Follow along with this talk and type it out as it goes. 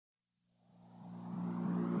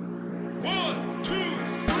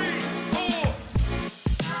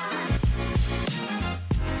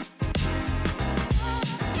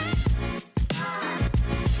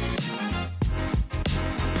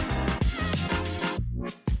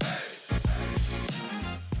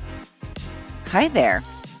Hi there.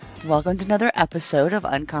 Welcome to another episode of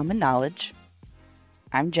Uncommon Knowledge.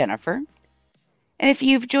 I'm Jennifer. And if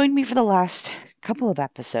you've joined me for the last couple of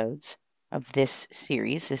episodes of this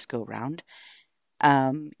series, this go-round,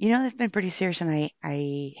 they've been pretty serious, and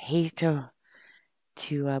I hate to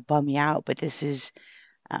bum you out, but this is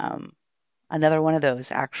another one of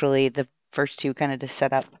those. Actually, the first two kind of to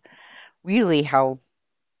set up really how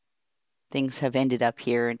things have ended up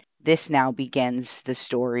here. And this now begins the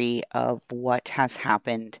story of what has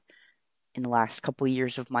happened in the last couple of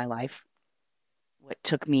years of my life. What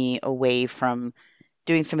took me away from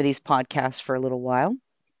doing some of these podcasts for a little while,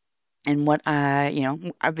 and what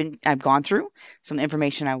I've gone through some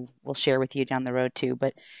information I will share with you down the road too.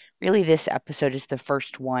 But really, this episode is the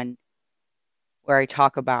first one where I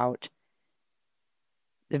talk about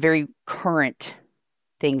the very current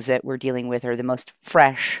things that we're dealing with, or the most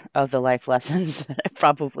fresh of the life lessons that I've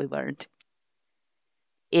probably learned.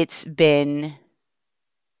 It's been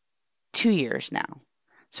 2 years now.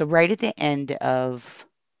 So right at the end of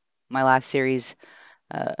my last series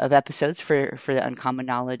of episodes for the Uncommon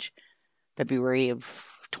Knowledge, February of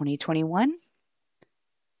 2021.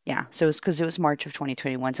 Yeah, so it's because it was March of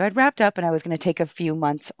 2021. So I'd wrapped up and I was going to take a few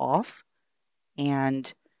months off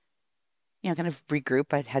and, kind of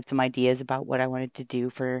regroup. I'd had some ideas about what I wanted to do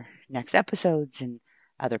for next episodes and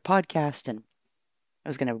other podcasts, and I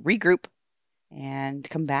was going to regroup and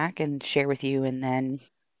come back and share with you. And then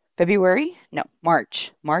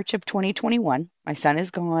March of 2021, my son is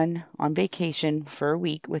gone on vacation for a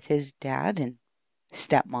week with his dad and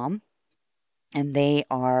stepmom, and they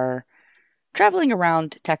are traveling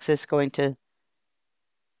around Texas, going to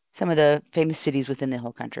some of the famous cities within the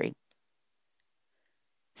whole country.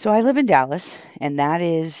 So I live in Dallas, and that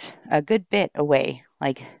is a good bit away.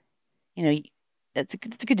 That's a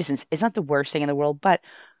good distance. It's not the worst thing in the world, but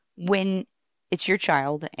when it's your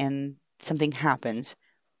child and something happens,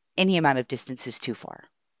 any amount of distance is too far.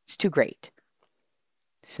 It's too great.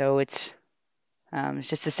 So it's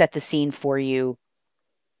just to set the scene for you.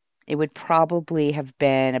 It would probably have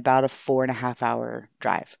been about a 4.5-hour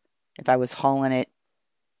drive if I was hauling it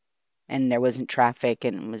and there wasn't traffic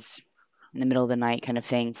and it was in the middle of the night kind of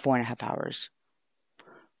thing. 4.5 hours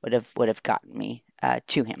would have gotten me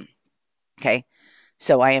to him. Okay,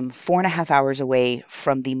 so I am 4.5 hours away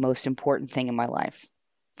from the most important thing in my life,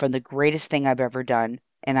 from the greatest thing I've ever done,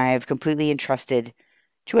 and I have completely entrusted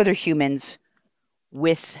two other humans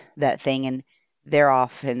with that thing, and they're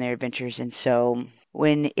off in their adventures. And so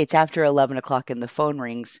when it's after 11 o'clock and the phone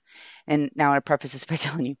rings, and now I want to preface this by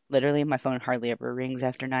telling you, literally my phone hardly ever rings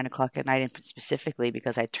after 9 o'clock at night, and specifically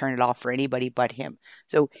because I turn it off for anybody but him.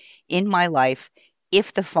 So in my life,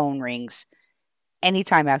 if the phone rings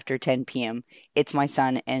anytime after 10 p.m., it's my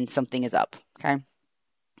son and something is up, okay?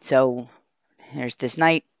 So there's this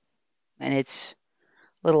night, and it's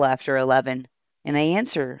a little after 11, and I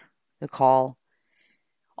answer the call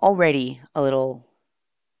already a little,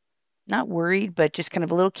 not worried, but just kind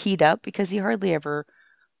of a little keyed up because he hardly ever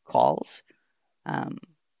calls. And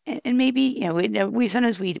maybe, we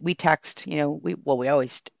sometimes we text, we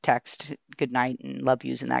always text good night and love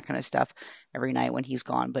yous and that kind of stuff every night when he's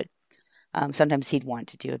gone. But sometimes he'd want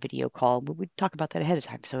to do a video call, but we'd talk about that ahead of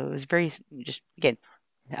time. So it was very, just again,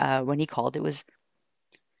 when he called, it was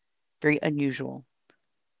very unusual.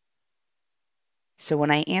 So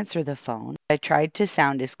when I answer the phone, I tried to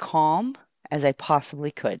sound as calm as I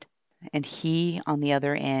possibly could. And he, on the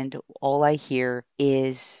other end, all I hear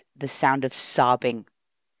is the sound of sobbing.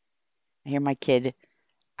 I hear my kid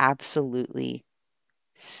absolutely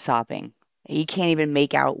sobbing. He can't even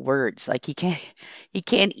make out words. Like he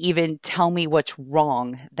can't even tell me what's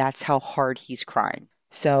wrong. That's how hard he's crying.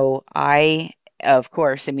 So I, of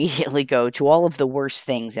course, immediately go to all of the worst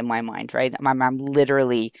things in my mind, right? I'm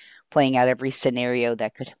literally playing out every scenario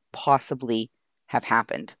that could possibly have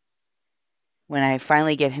happened. When I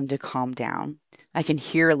finally get him to calm down, I can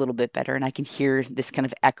hear a little bit better, and I can hear this kind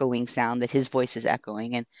of echoing sound that his voice is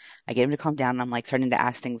echoing. And I get him to calm down, and I'm like starting to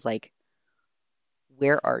ask things like,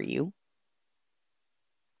 where are you?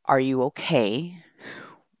 Are you okay?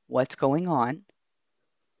 What's going on?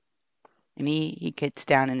 And he gets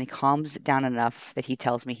down and he calms down enough that he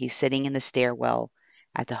tells me he's sitting in the stairwell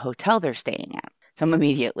at the hotel they're staying at. So I'm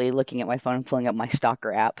immediately looking at my phone and pulling up my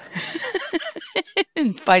stalker app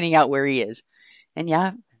and finding out where he is. And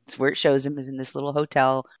yeah, it's where it shows him, is in this little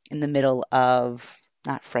hotel in the middle of,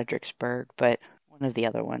 not Fredericksburg, but one of the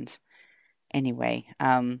other ones. Anyway,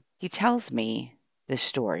 he tells me this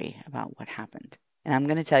story about what happened. And I'm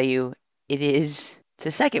going to tell you, it is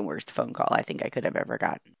the second worst phone call I think I could have ever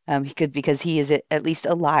gotten. Because he is at least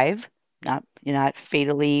alive. You're not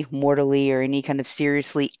fatally, mortally, or any kind of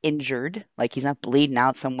seriously injured. Like he's not bleeding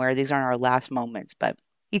out somewhere. These aren't our last moments. But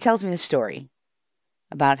he tells me a story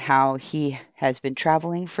about how he has been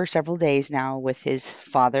traveling for several days now with his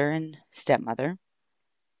father and stepmother.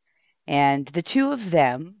 And the two of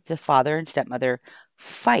them, the father and stepmother,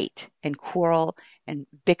 fight and quarrel and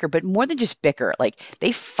bicker, but more than just bicker, like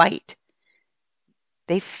they fight.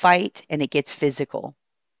 They fight and it gets physical.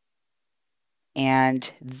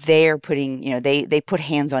 And they're putting, they put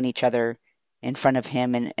hands on each other in front of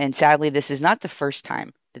him. And sadly, this is not the first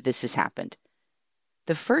time that this has happened.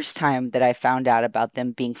 The first time that I found out about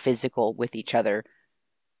them being physical with each other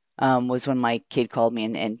was when my kid called me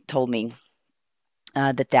and told me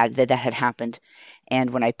that had happened. And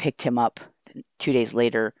when I picked him up 2 days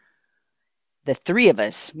later, the three of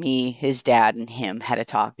us, me, his dad, and him, had a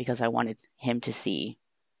talk because I wanted him to see.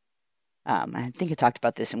 I think I talked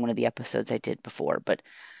about this in one of the episodes I did before, but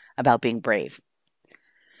about being brave.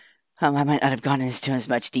 I might not have gone into as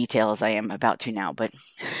much detail as I am about to now, but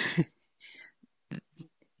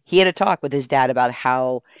he had a talk with his dad about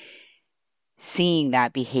how seeing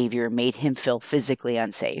that behavior made him feel physically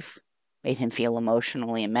unsafe, made him feel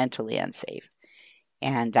emotionally and mentally unsafe.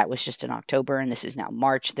 And that was just in October, and this is now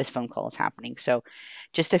March. This phone call is happening. So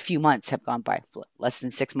just a few months have gone by, less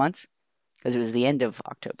than 6 months, because it was the end of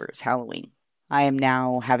October. It was Halloween. I am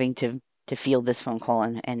now having to field this phone call,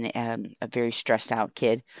 and a very stressed out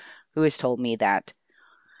kid who has told me that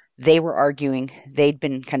they were arguing. They'd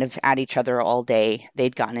been kind of at each other all day.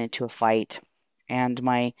 They'd gotten into a fight, and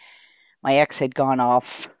my ex had gone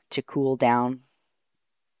off to cool down,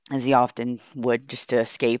 as he often would, just to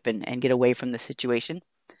escape and get away from the situation.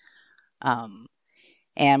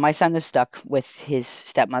 And my son is stuck with his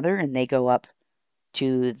stepmother, and they go up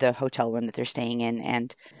to the hotel room that they're staying in.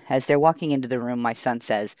 And as they're walking into the room, my son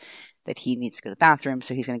says that he needs to go to the bathroom,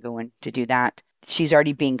 so he's going to go in to do that. She's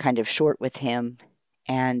already being kind of short with him,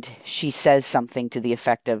 and she says something to the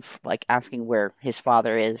effect of like asking where his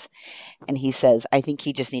father is. And he says, I think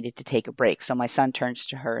he just needed to take a break. So my son turns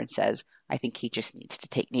to her and says, I think he just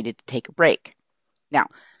needed to take a break. Now,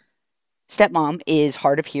 stepmom is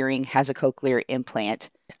hard of hearing, has a cochlear implant,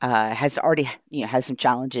 has already, has some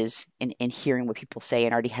challenges in hearing what people say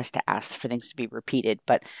and already has to ask for things to be repeated.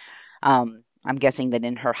 But I'm guessing that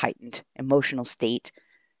in her heightened emotional state,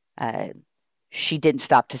 she didn't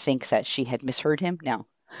stop to think that she had misheard him. Now,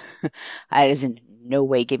 that is in no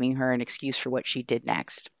way giving her an excuse for what she did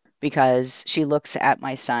next, because she looks at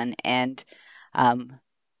my son and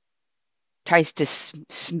tries to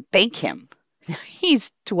spank him.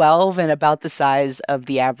 He's 12 and about the size of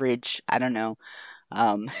the average, I don't know,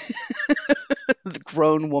 um, the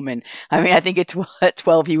grown woman. I mean, I think at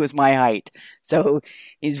 12 he was my height. So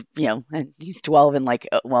he's 12 and like,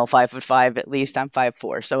 well, 5'5" at least. I'm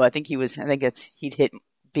 5'4". So I think he'd hit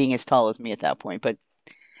being as tall as me at that point. But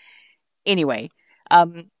anyway,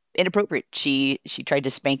 inappropriate. She tried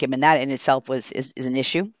to spank him, and that in itself is an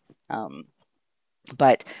issue.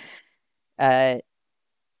 But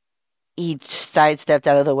he sidestepped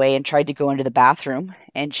out of the way and tried to go into the bathroom,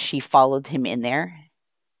 and she followed him in there,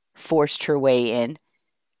 forced her way in,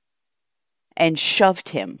 and shoved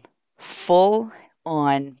him full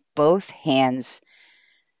on, both hands,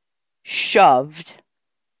 shoved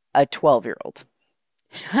a 12-year-old.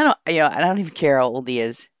 I don't even care how old he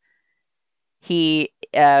is. He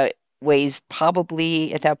weighs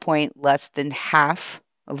probably at that point less than half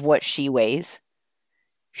of what she weighs.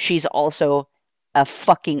 She's also a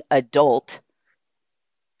fucking adult,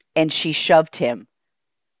 and she shoved him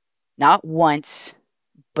not once,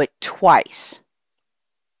 but twice.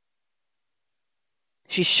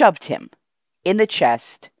 She shoved him in the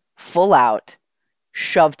chest, full out,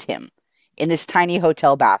 shoved him in this tiny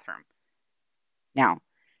hotel bathroom. Now,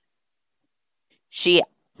 she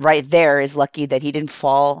right there is lucky that he didn't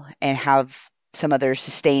fall and have some other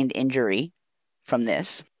sustained injury from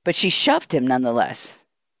this, but she shoved him nonetheless.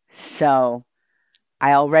 So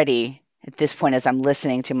I already, at this point, as I'm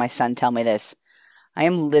listening to my son tell me this, I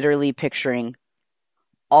am literally picturing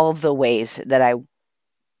all of the ways that I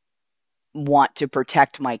want to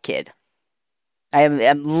protect my kid.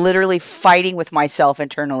 I'm literally fighting with myself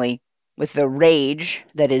internally with the rage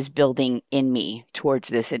that is building in me towards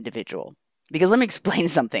this individual. Because let me explain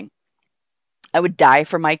something. I would die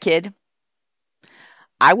for my kid.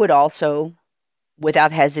 I would also,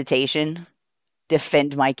 without hesitation,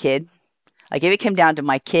 defend my kid. Like if it came down to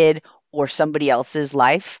my kid or somebody else's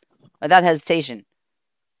life, without hesitation,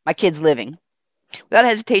 my kid's living. Without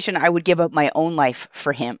hesitation, I would give up my own life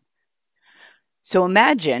for him. So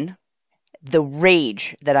imagine the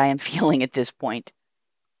rage that I am feeling at this point,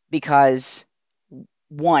 because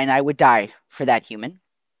one, I would die for that human.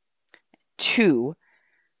 Two,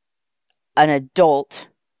 an adult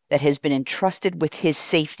that has been entrusted with his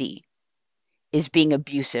safety is being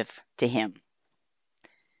abusive to him.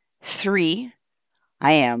 Three,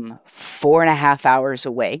 I am 4.5 hours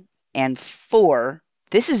away. And four,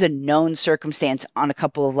 this is a known circumstance on a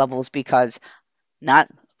couple of levels because not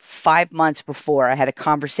 5 months before, I had a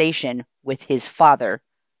conversation with his father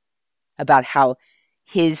about how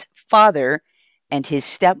his father and his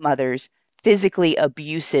stepmother's physically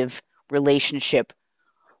abusive relationship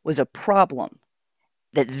was a problem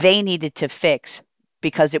that they needed to fix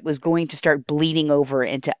because it was going to start bleeding over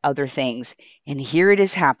into other things. And here it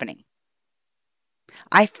is happening.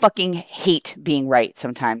 I fucking hate being right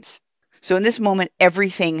sometimes. So in this moment,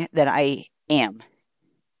 everything that I am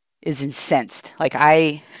is incensed. Like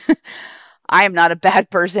I am not a bad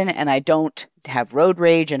person, and I don't have road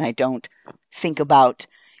rage, and I don't think about,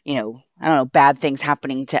 I don't know, bad things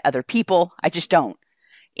happening to other people. I just don't.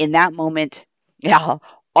 In that moment, yeah,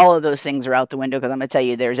 all of those things are out the window because I'm going to tell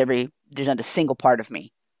you there's not a single part of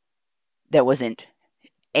me that wasn't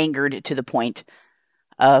angered to the point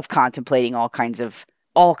of contemplating all kinds of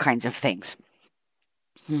things.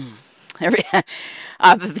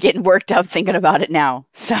 I'm getting worked up thinking about it now.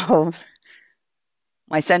 So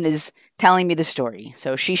my son is telling me the story.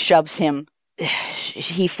 So she shoves him.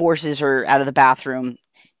 He forces her out of the bathroom.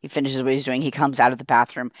 He finishes what he's doing. He comes out of the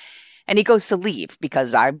bathroom and he goes to leave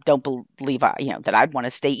because I don't believe that I'd want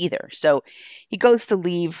to stay either. So he goes to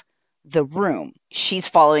leave the room. She's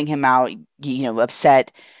following him out,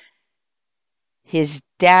 upset. His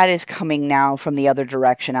dad is coming now from the other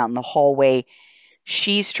direction out in the hallway.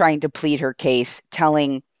 She's trying to plead her case,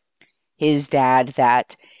 telling his dad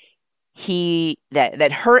that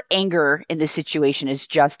that her anger in this situation is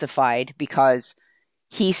justified because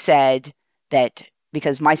he said that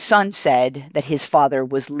because my son said that his father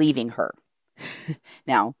was leaving her.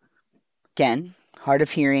 Now, again, hard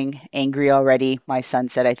of hearing, angry already. My son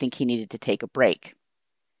said I think he needed to take a break.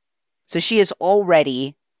 So she is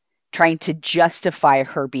already trying to justify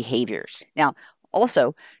her behaviors. Now,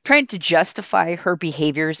 also trying to justify her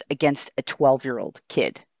behaviors against a 12-year-old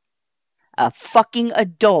kid. A fucking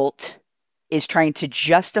adult is trying to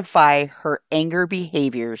justify her anger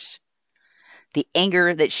behaviors, the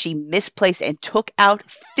anger that she misplaced and took out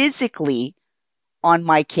physically on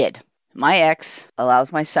my kid. My ex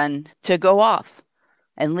allows my son to go off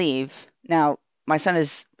and leave. Now, my son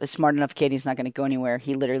is a smart enough kid. He's not going to go anywhere.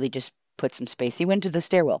 He literally just put some space. He went to the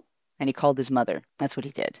stairwell and he called his mother. That's what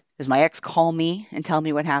he did. Does my ex call me and tell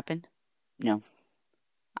me what happened? No.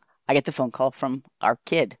 I get the phone call from our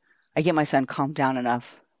kid. I get my son calmed down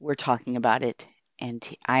enough. We're talking about it. And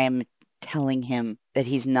I am telling him that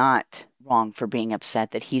he's not wrong for being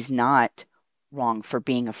upset, that he's not wrong for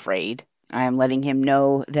being afraid. I am letting him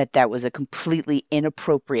know that that was a completely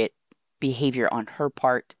inappropriate behavior on her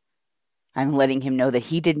part. I'm letting him know that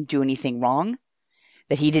he didn't do anything wrong,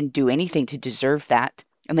 that he didn't do anything to deserve that,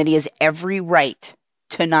 and that he has every right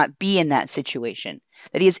to not be in that situation,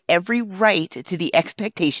 that he has every right to the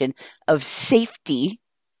expectation of safety.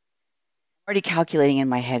 I'm already calculating in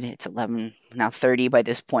my head, it's 11, now 30 by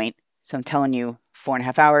this point. So I'm telling you,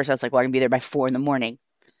 4.5 hours. I was like, well, I can be there by 4 in the morning.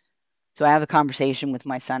 So I have a conversation with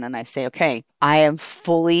my son and I say, okay, I am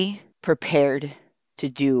fully prepared to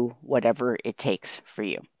do whatever it takes for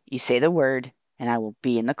you. You say the word and I will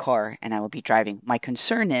be in the car and I will be driving. My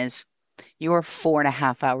concern is you are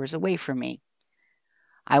 4.5 hours away from me.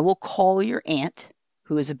 I will call your aunt,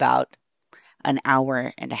 who is about an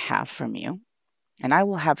hour and a half from you, and I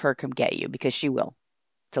will have her come get you because she will.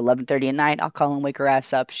 It's 11:30 at night. I'll call and wake her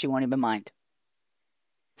ass up. She won't even mind.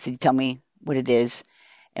 So you tell me what it is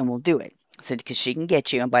and we'll do it. I said, because she can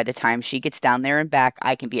get you, and by the time she gets down there and back,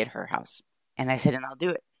 I can be at her house. And I said, and I'll do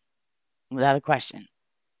it without a question.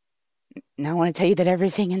 Now I want to tell you that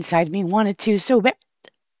everything inside me wanted to so bad.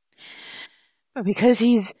 But because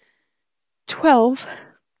he's 12,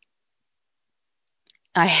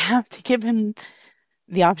 I have to give him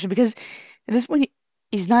the option because at this point,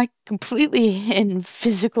 he's not completely in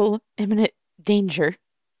physical imminent danger.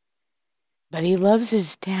 But he loves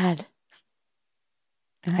his dad.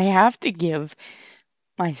 And I have to give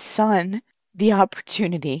my son the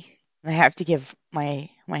opportunity. I have to give my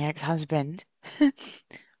ex-husband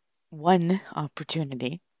one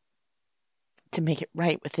opportunity to make it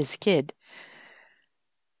right with his kid.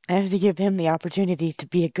 I have to give him the opportunity to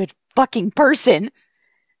be a good fucking person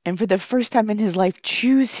and for the first time in his life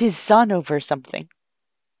choose his son over something,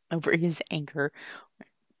 over his anger or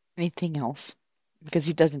anything else, because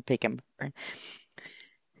he doesn't pick him.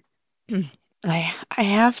 I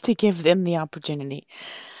have to give them the opportunity.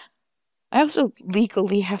 I also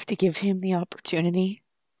legally have to give him the opportunity.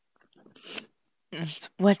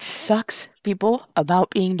 What sucks, people,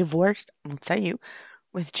 about being divorced, I'll tell you,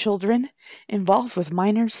 with children involved, with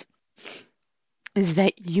minors, is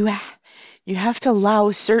that you have to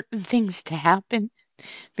allow certain things to happen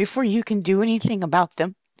before you can do anything about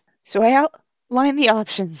them. So I outline the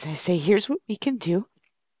options. I say, here's what we can do.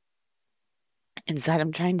 Inside,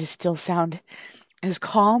 I'm trying to still sound as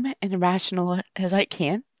calm and rational as I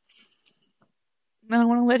can. And I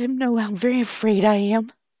want to let him know how very afraid I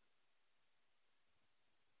am,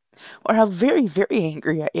 or how very, very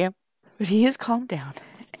angry I am. But he has calmed down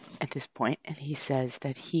at this point, and he says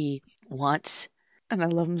that he wants, and I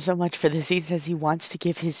love him so much for this, he says he wants to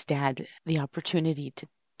give his dad the opportunity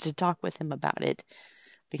to talk with him about it,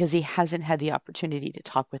 because he hasn't had the opportunity to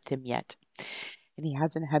talk with him yet. And he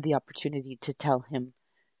hasn't had the opportunity to tell him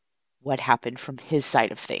what happened from his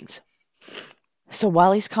side of things. So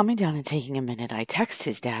while he's calming down and taking a minute, I text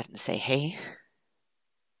his dad and say, hey,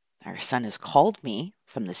 our son has called me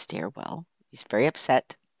from the stairwell. He's very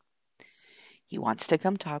upset. He wants to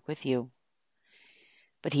come talk with you,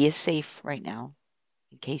 but he is safe right now,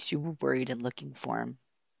 in case you were worried and looking for him.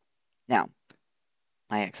 Now,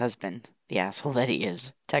 my ex-husband, the asshole that he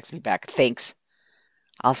is, texts me back, thanks.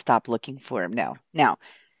 I'll stop looking for him now. Now,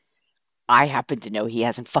 I happen to know he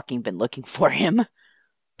hasn't fucking been looking for him,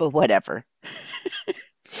 but whatever.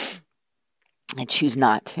 I choose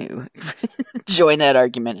not to join that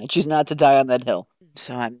argument. I choose not to die on that hill.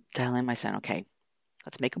 So I'm telling my son, okay,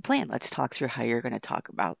 let's make a plan. Let's talk through how you're going to talk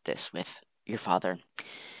about this with your father.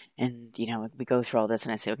 And, we go through all this,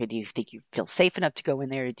 and I say, okay, do you think you feel safe enough to go in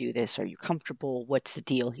there to do this? Are you comfortable? What's the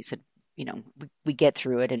deal? He said, we get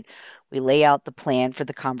through it, and we lay out the plan for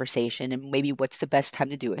the conversation, and maybe what's the best time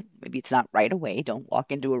to do it. Maybe it's not right away. Don't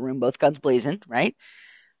walk into a room both guns blazing, right?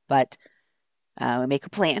 But we make a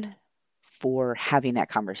plan for having that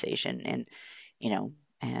conversation, and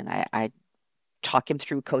I talk him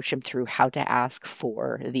through, coach him through how to ask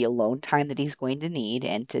for the alone time that he's going to need,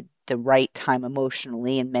 and to the right time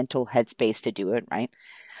emotionally and mental headspace to do it, right?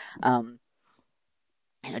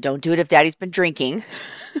 Don't do it if daddy's been drinking.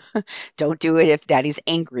 Don't do it if daddy's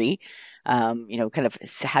angry. Kind of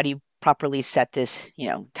how do you properly set this,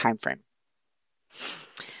 time frame?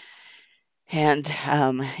 And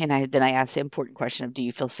I asked the important question of, do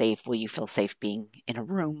you feel safe? Will you feel safe being in a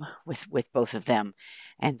room with both of them?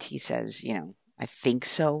 And he says, I think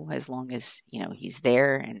so, as long as he's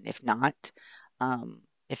there, and if not,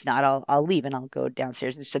 I'll leave and I'll go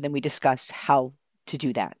downstairs. And so then we discussed how to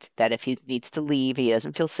do that. That if he needs to leave, he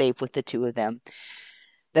doesn't feel safe with the two of them,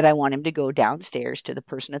 that I want him to go downstairs to the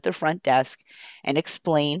person at the front desk and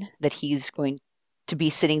explain that he's going to be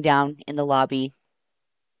sitting down in the lobby,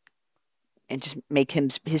 and just make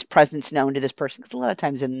his presence known to this person. Because a lot of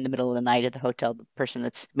times in the middle of the night at the hotel, the person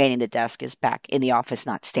that's manning the desk is back in the office,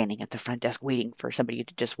 not standing at the front desk waiting for somebody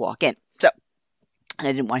to just walk in. So, and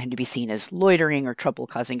I didn't want him to be seen as loitering or trouble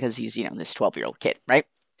causing, because he's, this 12-year-old kid, right?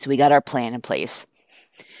 So we got our plan in place.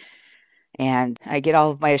 And I get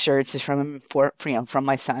all of my assurances from him, from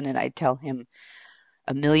my son, and I tell him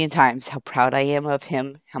a million times how proud I am of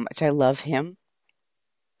him, how much I love him.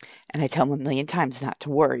 And I tell him a million times not to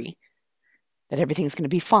worry, that everything's going to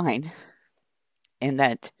be fine, and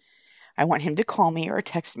that I want him to call me or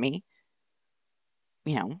text me,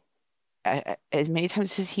 as many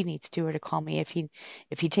times as he needs to, or to call me if he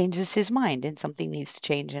changes his mind and something needs to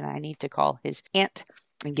change and I need to call his aunt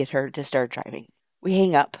and get her to start driving. We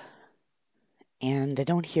hang up, and I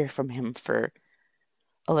don't hear from him for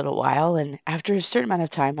a little while, and after a certain amount of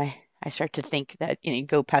time, I start to think that, you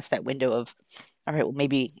go past that window of, all right, well,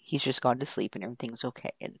 maybe he's just gone to sleep and everything's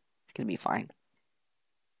okay and it's going to be fine.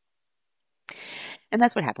 And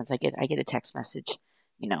that's what happens. I get a text message,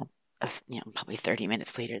 probably 30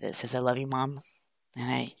 minutes later that says, "I love you, Mom,"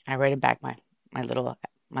 and I write him back my little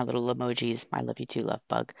emojis, "I love you too, love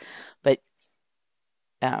bug." But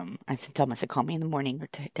I tell him, I said, call me in the morning or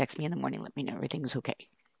text me in the morning, let me know everything's okay.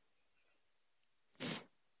 So,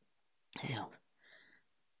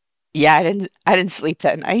 yeah, I didn't sleep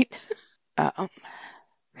that night. I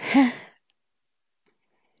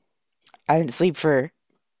didn't sleep for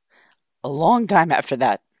a long time after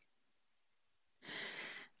that.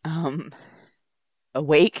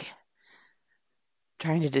 Awake,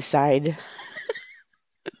 trying to decide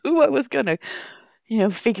who I was gonna,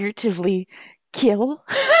 figuratively kill.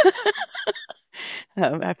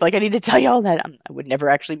 I feel like I need to tell you all that I would never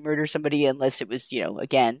actually murder somebody unless it was,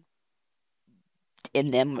 again,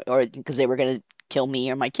 in them, or because they were going to kill me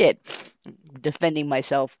or my kid. Defending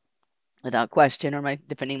myself without question, or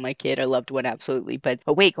defending my kid or loved one, absolutely. But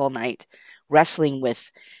awake all night wrestling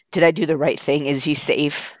with, did I do the right thing? Is he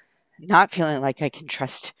safe? Not feeling like I can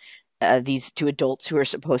trust these two adults who are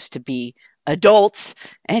supposed to be adults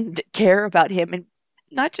and care about him, and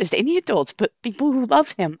not just any adults, but people who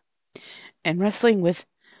love him, and wrestling with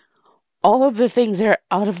all of the things that are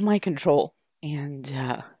out of my control, and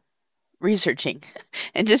researching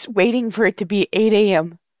and just waiting for it to be 8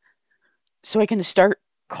 a.m. so I can start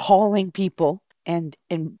calling people and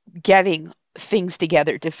getting things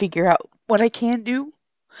together to figure out what I can do,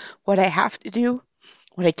 what I have to do,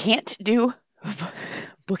 what I can't do,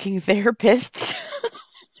 booking therapists.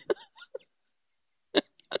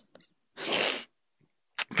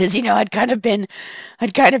 Because I'd kind of been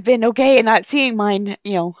okay and not seeing mine,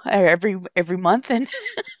 every month, and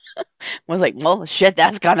was like, well, shit,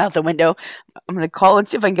 that's gone out the window. I'm gonna call and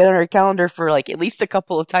see if I can get on our calendar for like at least a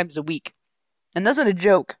couple of times a week. And that's not a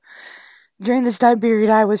joke. During this time period,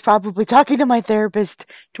 I was probably talking to my therapist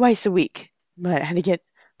twice a week. But I had to get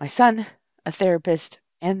my son a therapist.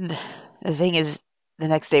 And the thing is, the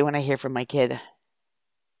next day when I hear from my kid,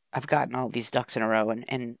 I've gotten all these ducks in a row.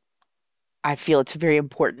 And I feel it's very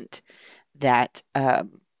important that I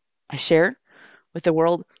share with the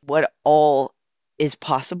world what all is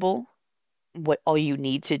possible, what all you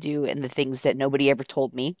need to do, and the things that nobody ever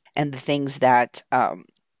told me, and the things that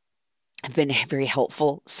have been very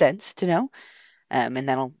helpful since to know. And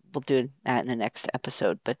we'll do that in the next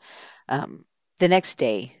episode. But the next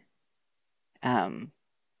day,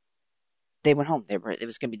 they went home. It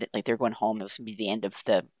was going to be like they were going home. It was going to be the end of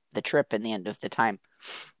the trip and the end of the time.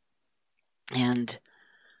 And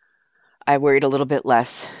I worried a little bit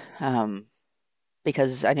less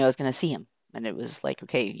because I knew I was going to see him. And it was like,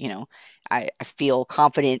 okay, I feel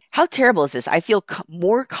confident. How terrible is this? I feel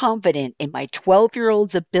more confident in my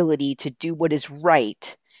 12-year-old's ability to do what is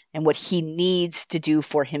right and what he needs to do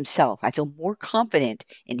for himself. I feel more confident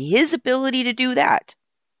in his ability to do that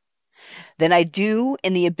than I do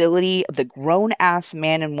in the ability of the grown-ass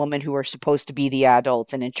man and woman who are supposed to be the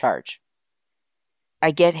adults and in charge.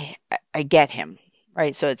 I get him.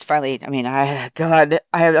 Right, so it's finally,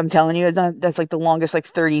 I'm telling you, that's like the longest, like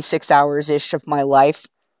 36 hours-ish of my life.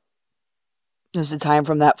 Is the time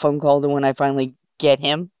from that phone call to when I finally get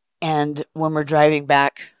him. And when we're driving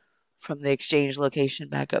back from the exchange location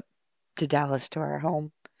back up to Dallas to our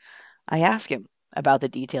home, I ask him about the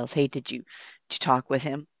details. Hey, did you talk with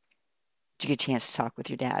him? Did you get a chance to talk with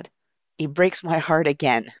your dad? He breaks my heart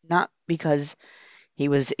again, not because he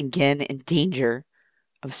was again in danger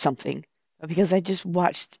of something, but because I just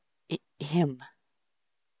watched him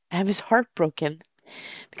have his heart broken,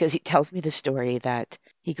 because he tells me the story that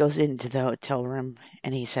he goes into the hotel room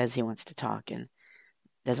and he says he wants to talk and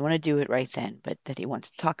doesn't want to do it right then, but that he wants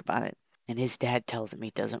to talk about it. And his dad tells him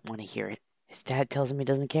he doesn't want to hear it. His dad tells him he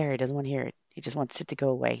doesn't care. He doesn't want to hear it. He just wants it to go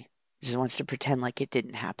away. He just wants to pretend like it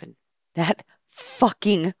didn't happen. That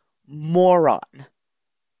fucking moron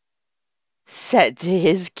said to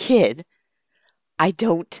his kid, I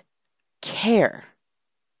don't care.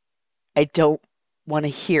 I don't want to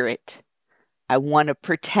hear it. I want to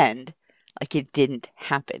pretend like it didn't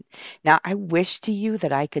happen. Now, I wish to you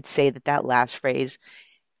that I could say that last phrase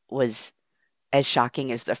was as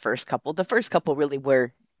shocking as the first couple. The first couple really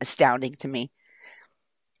were astounding to me.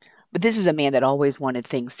 But this is a man that always wanted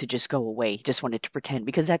things to just go away. He just wanted to pretend,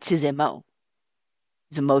 because that's his MO.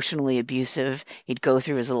 He's emotionally abusive. He'd go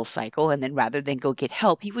through his little cycle, and then rather than go get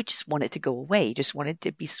help, he would just want it to go away. He just wanted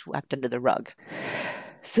to be swept under the rug.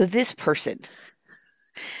 So this person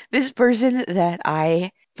that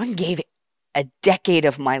I gave a decade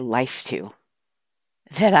of my life to,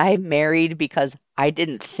 that I married because I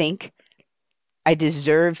didn't think I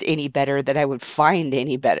deserved any better, that I would find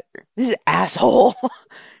any better. This asshole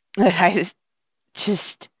that I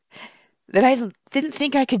didn't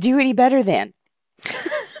think I could do any better than.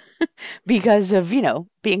 Because of,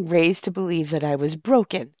 being raised to believe that I was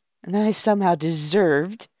broken and that I somehow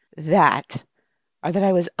deserved that, or that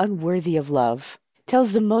I was unworthy of love.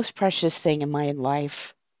 Tells the most precious thing in my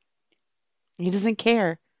life. He doesn't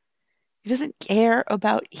care. He doesn't care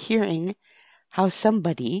about hearing how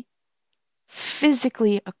somebody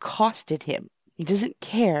physically accosted him. He doesn't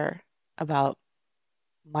care about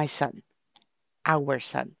my son, our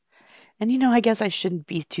son. And I guess I shouldn't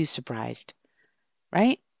be too surprised,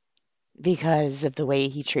 right? Because of the way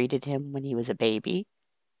he treated him when he was a baby.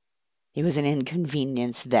 He was an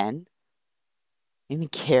inconvenience then. He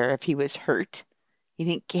didn't care if he was hurt. He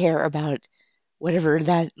didn't care about whatever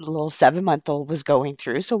that little 7-month-old was going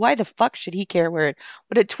through. So why the fuck should he care what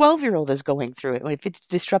a 12-year-old is going through if it's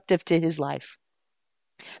disruptive to his life?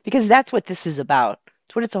 Because that's what this is about.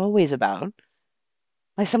 It's what it's always about.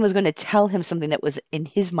 My son was going to tell him something that was, in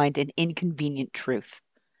his mind, an inconvenient truth.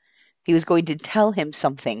 He was going to tell him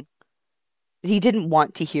something that he didn't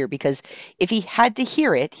want to hear, because if he had to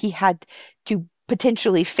hear it, he had to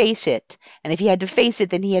potentially face it. And if he had to face it,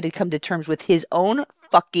 then he had to come to terms with his own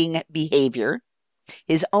fucking behavior,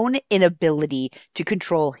 his own inability to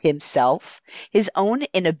control himself, his own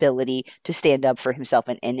inability to stand up for himself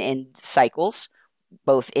in cycles,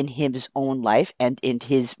 both in his own life and in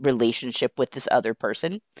his relationship with this other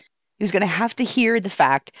person. He was going to have to hear the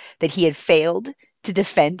fact that he had failed to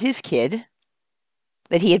defend his kid,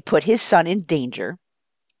 that he had put his son in danger,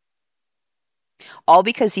 all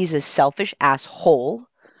because he's a selfish asshole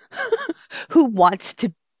who wants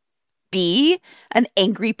to be an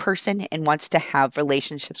angry person and wants to have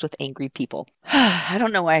relationships with angry people. I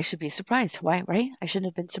don't know why I should be surprised. Why, right? I shouldn't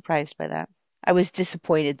have been surprised by that. I was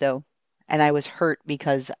disappointed though, and I was hurt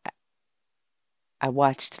because I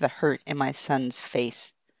watched the hurt in my son's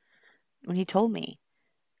face when he told me,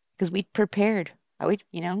 because we'd prepared.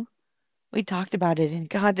 We talked about it, and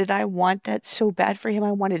God, did I want that so bad for him.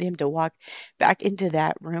 I wanted him to walk back into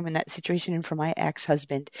that room in that situation and for my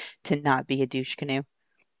ex-husband to not be a douche canoe.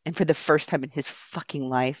 And for the first time in his fucking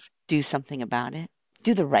life, do something about it.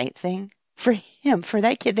 Do the right thing for him, for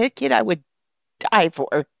that kid I would die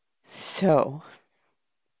for. So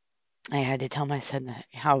I had to tell my son that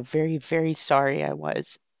how very, very sorry I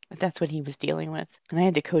was. But that's what he was dealing with. And I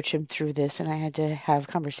had to coach him through this, and I had to have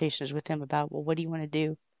conversations with him about, well, what do you want to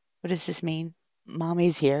do? What does this mean?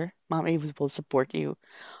 Mommy's here. Mommy will support you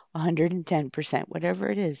 110%, whatever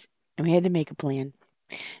it is. And we had to make a plan.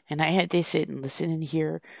 And I had to sit and listen and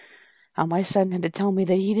hear how my son had to tell me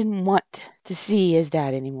that he didn't want to see his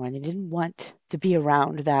dad anymore. They didn't want to be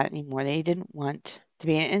around that anymore. They didn't want to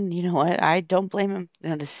be. And you know what? I don't blame him.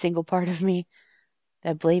 There's not a single part of me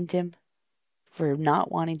that blamed him for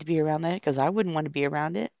not wanting to be around that, because I wouldn't want to be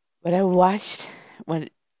around it. But I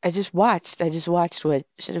just watched what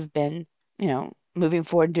should have been, moving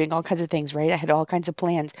forward and doing all kinds of things, right? I had all kinds of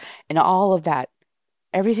plans, and all of that,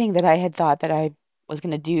 everything that I had thought that I was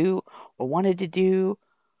going to do or wanted to do,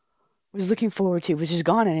 was looking forward to, was just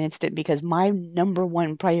gone in an instant, because my number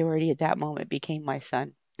one priority at that moment became my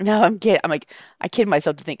son. Now I kid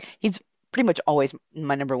myself to think he's pretty much always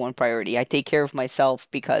my number one priority. I take care of myself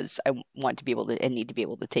because I want to be able to and need to be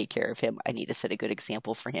able to take care of him. I need to set a good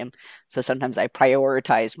example for him. So sometimes I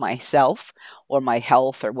prioritize myself or my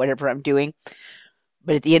health or whatever I'm doing.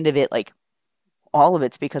 But at the end of it, like, all of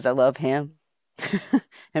it's because I love him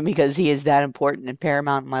and because he is that important and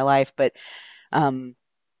paramount in my life. But and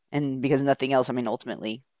because nothing else, I mean,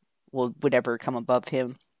 ultimately would ever come above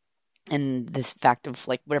him. And this fact of,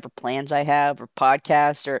 like, whatever plans I have or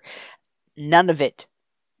podcasts, or none of it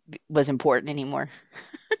was important anymore.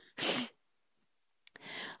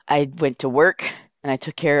 I went to work and I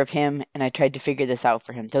took care of him, and I tried to figure this out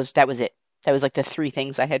for him. That was it. That was like the three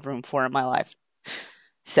things I had room for in my life.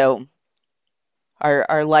 So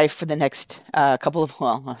our life for the next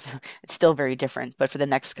it's still very different, but for the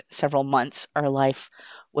next several months, our life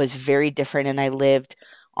was very different, and I lived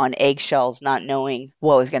on eggshells, not knowing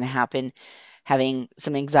what was going to happen, having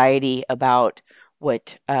some anxiety about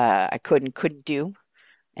what I could and couldn't do,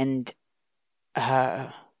 and uh,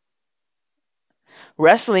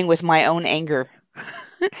 wrestling with my own anger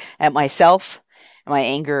at myself, and my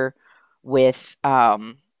anger with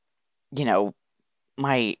you know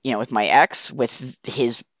with my ex, with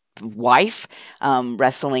his wife,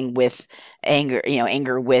 wrestling with anger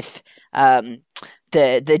with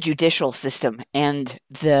the judicial system, and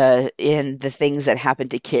the things that happen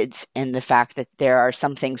to kids, and the fact that there are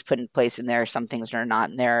some things put in place and there are some things that are not,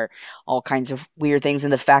 and there are all kinds of weird things,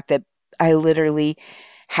 and the fact that I literally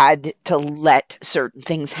had to let certain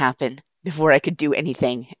things happen before I could do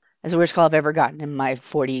anything. That's the worst call I've ever gotten in my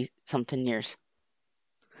 40 something years.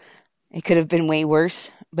 It could have been way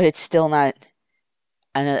worse, but it's still not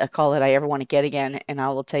a call that I ever want to get again. And I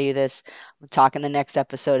will tell you this, I'm talking in the next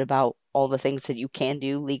episode about all the things that you can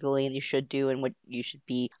do legally and you should do, and what you should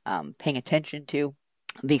be paying attention to,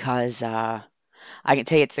 because I can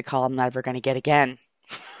tell you it's a call I'm never going to get again.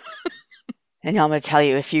 And I'm going to tell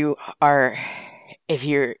you, if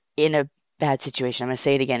you're in a bad situation, I'm going to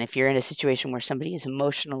say it again. If you're in a situation where somebody is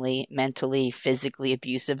emotionally, mentally, physically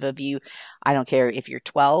abusive of you, I don't care if you're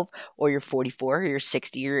 12 or you're 44 or you're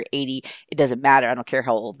 60 or 80. It doesn't matter. I don't care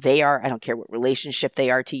how old they are. I don't care what relationship they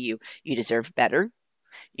are to you. You deserve better.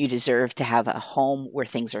 You deserve to have a home where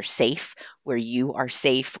things are safe, where you are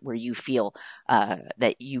safe, where you feel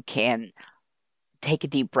that you can take a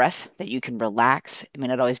deep breath, that you can relax. It may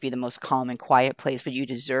not always be the most calm and quiet place, but you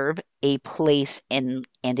deserve a place and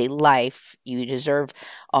a life. You deserve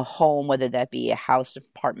a home, whether that be a house,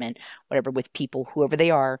 apartment, whatever, with people, whoever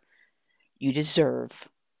they are. You deserve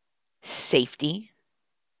safety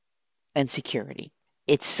and security.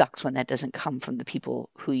 It sucks when that doesn't come from the people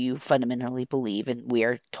who you fundamentally believe and we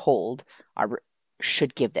are told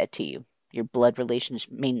should give that to you. Your blood relations,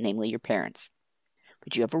 namely your parents.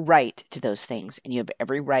 But you have a right to those things, and you have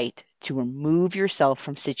every right to remove yourself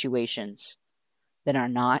from situations that are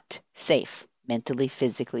not safe mentally,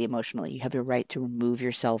 physically, emotionally. You have a right to remove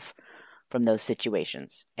yourself from those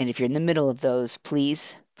situations. And if you're in the middle of those,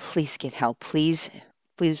 please get help. Please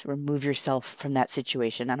remove yourself from that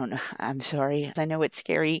situation. I don't know. I'm sorry. I know it's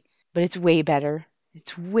scary, but it's way better.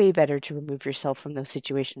 It's way better to remove yourself from those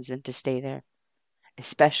situations than to stay there,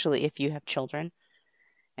 especially if you have children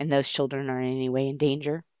and those children are in any way in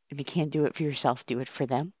danger. If you can't do it for yourself, do it for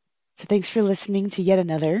them. So thanks for listening to yet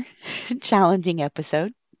another challenging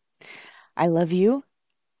episode. I love you.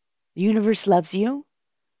 The universe loves you.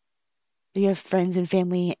 You have friends and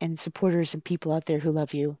family and supporters and people out there who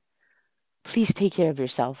love you. Please take care of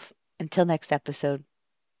yourself. Until next episode,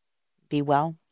 be well.